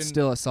much. It's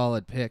still a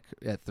solid pick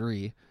at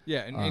 3.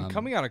 Yeah, and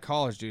coming out of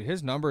college, dude,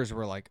 his numbers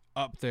were like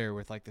up there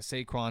with like the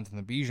Saquons and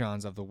the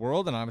Bijans of the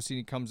world. And obviously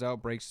he comes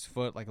out, breaks his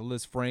foot, like a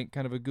Liz Frank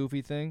kind of a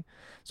goofy thing.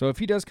 So if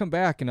he does come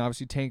back, and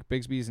obviously Tank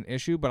Bigsby is an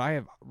issue, but I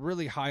have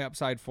really high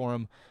upside for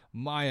him.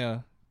 Maya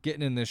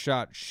getting in this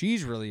shot,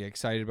 she's really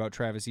excited about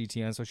Travis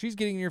Etienne, so she's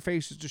getting in your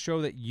face just to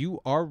show that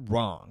you are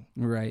wrong.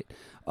 Right.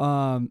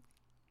 Who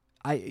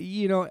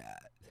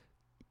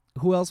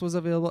else was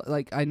available?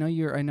 Like I know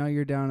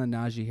you're down on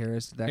Najee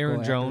Harris. Did that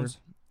Aaron Jones.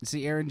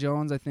 See, Aaron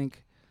Jones, I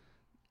think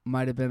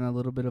might have been a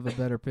little bit of a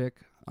better pick.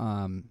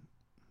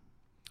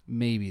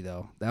 Maybe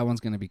though. That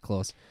one's going to be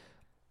close.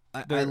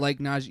 I like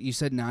Najee. You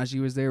said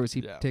Najee was there. Was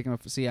he taking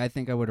off? See, I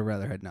think I would have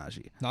rather had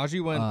Najee.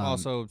 Najee went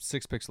also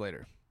 6 picks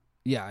later.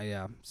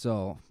 Yeah.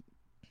 So,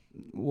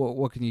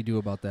 what can you do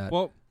about that?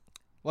 Well,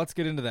 let's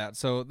get into that.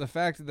 So the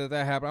fact that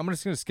happened, I'm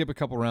just going to skip a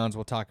couple rounds.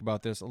 We'll talk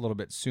about this a little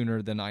bit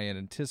sooner than I had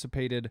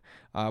anticipated.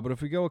 But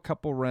if we go a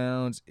couple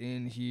rounds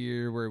in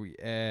here, where are we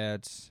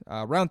at?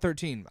 Round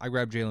 13, I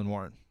grabbed Jaylen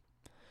Warren.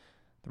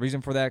 The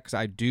reason for that, because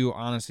I do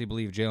honestly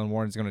believe Jaylen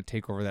Warren is going to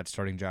take over that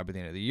starting job at the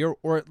end of the year,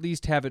 or at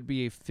least have it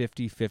be a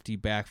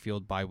 50-50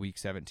 backfield by week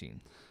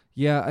 17.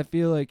 Yeah, I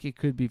feel like it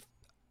could be.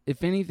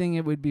 If anything,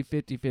 it would be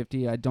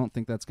 50-50. I don't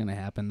think that's going to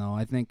happen, though.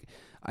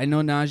 I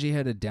know Najee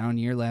had a down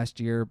year last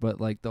year, but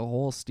like the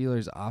whole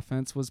Steelers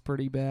offense was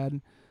pretty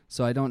bad.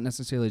 So I don't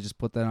necessarily just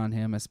put that on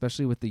him,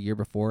 especially with the year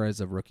before as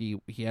a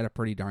rookie. He had a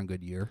pretty darn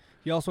good year.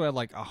 He also had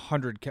like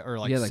 100 or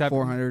like, he had like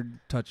 400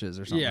 touches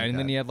or something. Yeah, and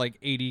then he had like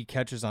 80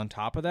 catches on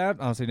top of that.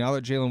 Honestly, now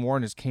that Jaylen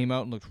Warren has came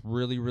out and looked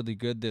really, really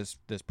good this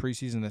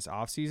preseason, this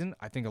offseason,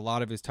 I think a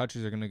lot of his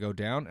touches are going to go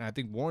down. And I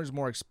think Warren's a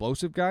more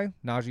explosive guy.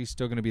 Najee's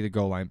still going to be the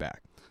goal line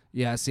back.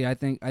 Yeah, see, I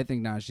think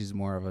Najee's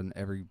more of an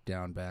every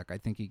down back. I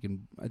think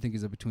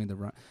he's a between the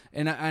run.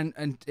 And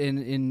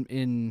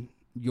in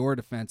your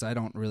defense, I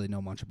don't really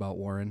know much about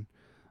Warren.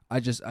 I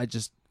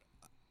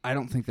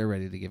don't think they're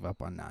ready to give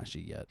up on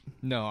Najee yet.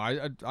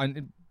 No,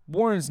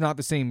 Warren's not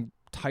the same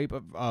type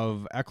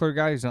of Eckler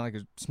guy. He's not like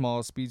a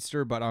small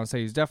speedster, but I'll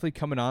say he's definitely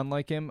coming on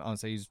like him. I'll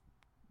say he's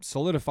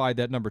solidified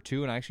that number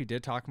 2, and I actually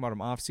did talk about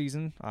him off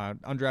season.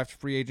 Undrafted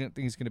free agent,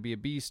 think he's going to be a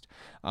beast.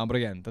 But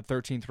again, the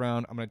 13th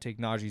round, I'm going to take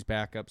Najee's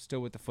backup, still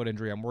with the foot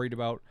injury I'm worried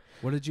about.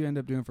 What did you end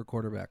up doing for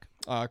quarterback?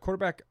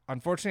 Quarterback,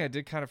 unfortunately, I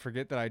did kind of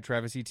forget that I had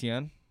Travis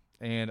Etienne,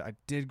 and I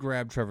did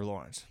grab Trevor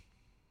Lawrence.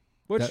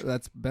 Which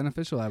that's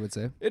beneficial, I would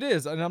say. It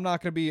is, and I'm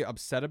not going to be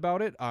upset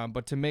about it.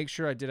 But to make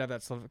sure I did have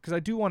that stuff, because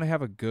I do want to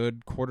have a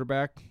good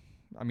quarterback.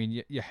 I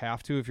mean, you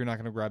have to if you're not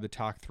going to grab the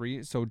top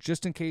 3. So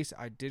just in case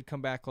I did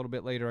come back a little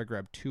bit later, I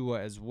grabbed Tua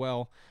as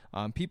well.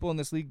 People in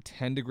this league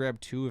tend to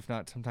grab 2, if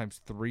not sometimes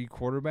 3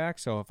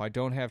 quarterbacks. So if I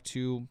don't have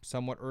 2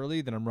 somewhat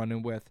early, then I'm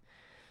running with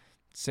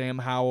Sam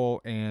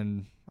Howell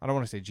and I don't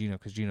want to say Geno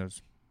because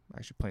Geno's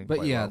actually playing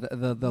quite well.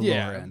 the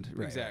lower end.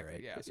 Right, exactly.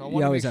 Right. Yeah. So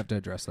you always have to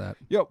address that.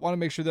 Yep, want to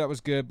make sure that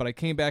was good. But I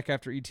came back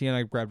after Etienne.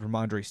 I grabbed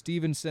Ramondre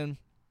Stevenson.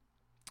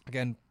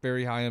 Again,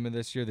 very high on him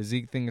this year. The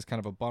Zeke thing is kind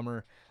of a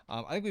bummer.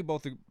 I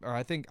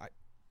think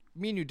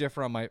me and you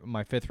differ on my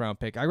 5th round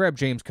pick. I grabbed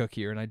James Cook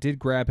here, and I did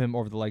grab him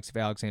over the likes of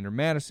Alexander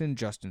Madison,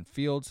 Justin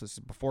Fields. This is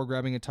before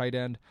grabbing a tight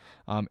end,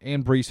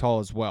 and Breece Hall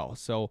as well.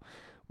 So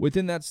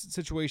within that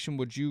situation,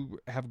 would you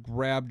have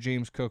grabbed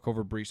James Cook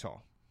over Breece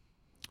Hall?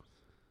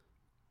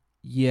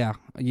 Yeah,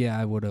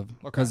 I would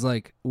have. Because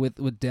like with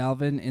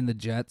Dalvin in the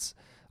Jets,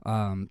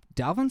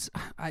 Dalvin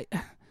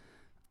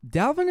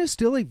is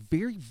still a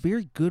very,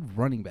 very good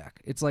running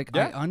back. It's like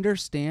I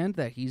understand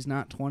that he's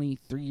not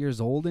 23 years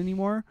old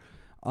anymore,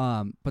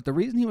 but the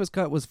reason he was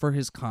cut was for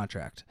his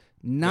contract,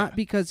 not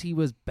because he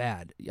was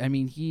bad. I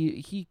mean,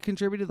 he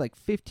contributed like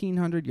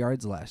 1,500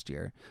 yards last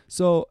year.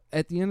 So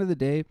at the end of the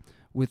day,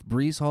 with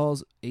Breece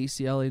Hall's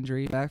ACL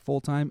injury back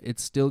full time,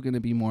 it's still going to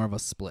be more of a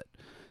split.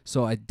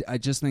 So I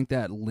just think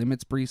that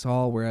limits Breece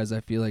Hall, whereas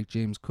I feel like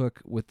James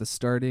Cook with the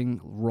starting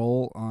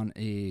role on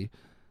a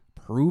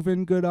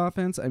proven good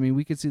offense. I mean,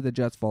 we could see the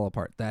Jets fall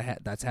apart.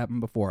 That's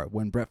happened before.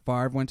 When Brett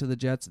Favre went to the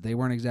Jets, they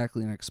weren't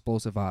exactly an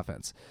explosive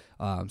offense.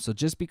 So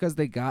just because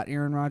they got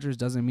Aaron Rodgers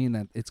doesn't mean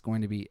that it's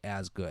going to be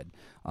as good.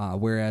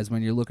 Whereas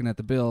when you're looking at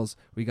the Bills,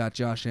 we got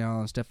Josh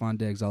Allen, Stephon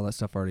Diggs, all that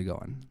stuff already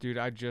going. Dude,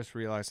 I just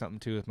realized something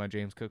too with my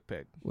James Cook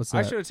pick. What's that?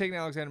 I should have taken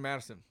Alexander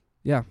Mattison.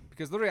 Yeah.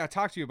 Because literally I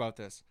talked to you about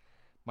this.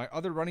 My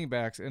other running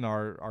backs in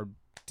our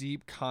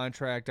deep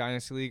contract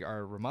dynasty league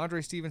are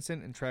Ramondre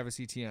Stevenson and Travis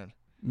Etienne.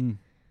 Who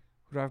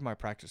do I have in my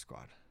practice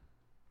squad?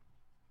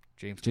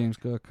 James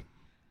Cook.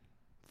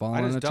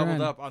 Following I just a doubled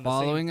trend. up on the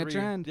Following same a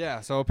three. trend. Yeah,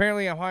 so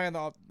apparently I'm high on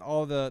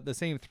all the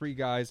same three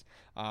guys.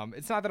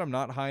 It's not that I'm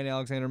not high on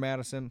Alexander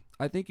Mattison.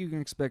 I think you can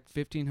expect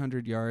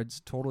 1,500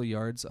 yards, total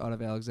yards out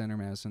of Alexander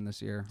Mattison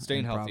this year.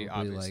 Staying healthy,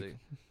 obviously.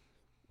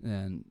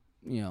 And,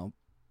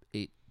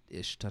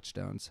 8-ish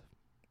touchdowns.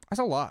 That's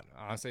a lot,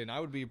 honestly, and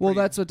I would be Well,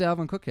 that's what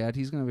Dalvin Cook had.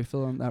 He's going to be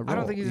filling that role. I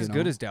don't think he's as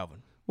good as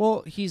Dalvin.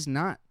 Well, he's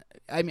not.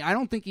 I mean, I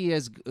don't think he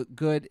is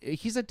good.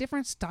 He's a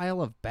different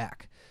style of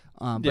back.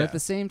 But at the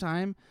same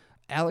time,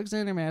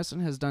 Alexander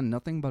Mattison has done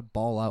nothing but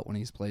ball out when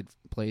he's played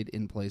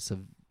in place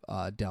of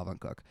Dalvin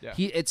Cook. Yeah.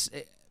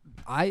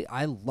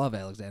 I love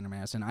Alexander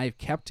Mattison. I've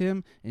kept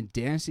him in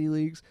dynasty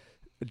leagues,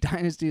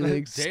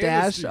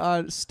 stashed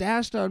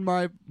on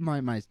my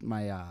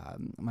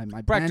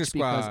practice bench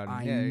because squad.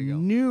 I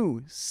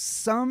knew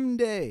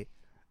someday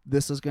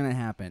this was going to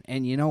happen.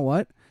 And you know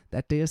what?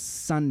 That day is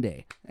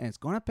Sunday, and it's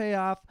going to pay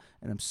off,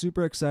 and I'm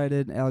super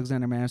excited.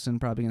 Alexander Mattison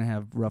probably going to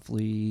have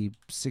roughly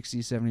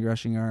 60, 70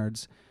 rushing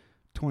yards,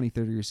 20,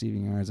 30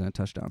 receiving yards, and a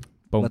touchdown.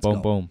 Boom, Let's boom,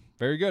 go. boom.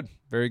 Very good.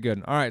 Very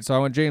good. All right, so I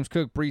went James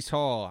Cook, Breece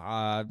Hall.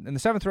 In the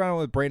 7th round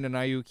with Brandon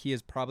Ayuk, he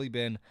has probably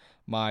been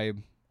my, I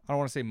don't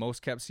want to say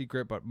most kept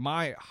secret, but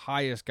my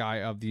highest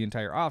guy of the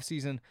entire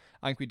offseason.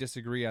 I think we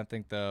disagree. I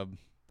think I'm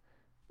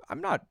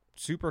not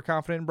super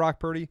confident in Brock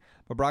Purdy,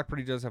 but Brock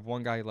Purdy does have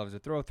one guy he loves to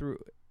throw through,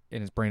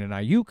 and it's Brandon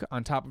Ayuk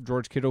on top of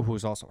George Kittle, who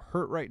is also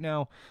hurt right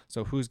now.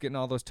 So who's getting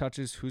all those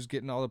touches? Who's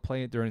getting all the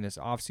play during this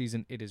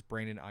offseason? It is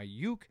Brandon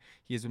Ayuk.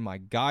 He has been my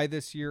guy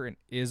this year and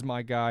is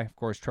my guy. Of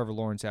course, Trevor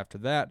Lawrence after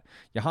that.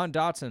 Jahan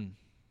Dotson.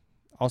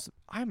 Also,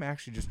 I'm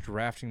actually just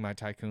drafting my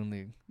Tycoon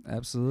League.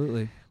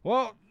 Absolutely.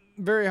 Well,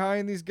 very high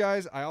in these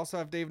guys. I also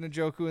have David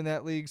Njoku in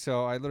that league,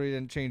 so I literally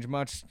didn't change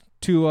much.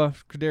 Tua,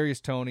 Kadarius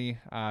Toney,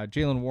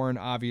 Jalen Warren,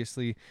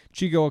 obviously.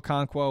 Chigo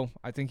Okonkwo,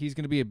 I think he's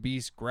going to be a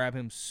beast. Grab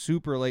him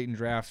super late in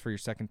drafts for your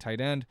second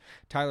tight end.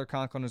 Tyler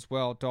Conklin as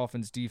well,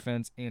 Dolphins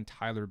defense, and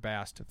Tyler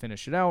Bass to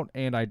finish it out.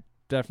 And I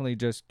definitely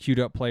just queued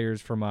up players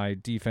for my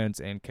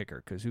defense and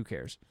kicker, because who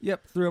cares?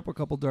 Yep, threw up a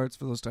couple darts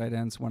for those tight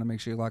ends. Want to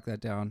make sure you lock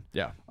that down.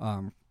 Yeah.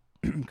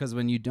 Because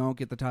when you don't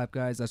get the top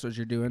guys, that's what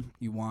you're doing.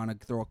 You want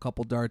to throw a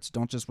couple darts.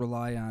 Don't just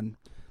rely on,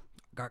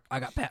 I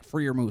got Pat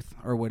Freiermuth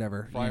or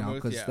whatever.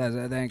 Because that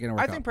ain't going to work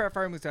out. I think Pat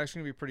Freiermuth's actually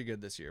going to be pretty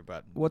good this year.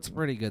 But what's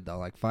pretty good, though?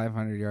 Like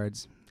 500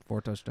 yards,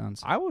 4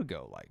 touchdowns? I would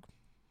go like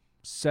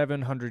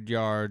 700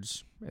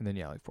 yards and then,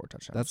 like 4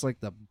 touchdowns. That's like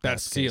the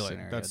That's best ceiling.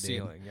 scenario, That's dude.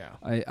 ceiling, yeah.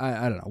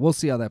 I don't know. We'll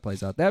see how that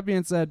plays out. That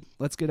being said,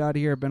 let's get out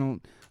of here.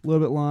 Been a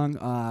little bit long.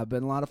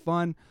 Been a lot of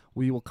fun.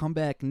 We will come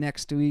back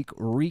next week,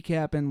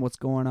 recapping what's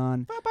going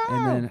on,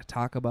 and then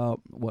talk about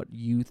what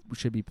you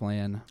should be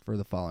playing for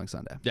the following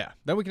Sunday. Yeah.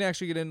 Then we can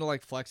actually get into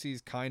like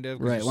flexies, kind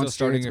of. Right. Once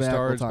starting back,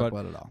 stars, we'll talk but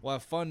about it all. we'll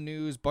have fun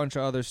news, bunch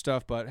of other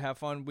stuff. But have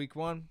fun week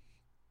 1.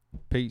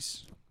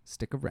 Peace.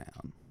 Stick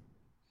around.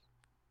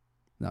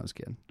 No, I was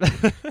kidding.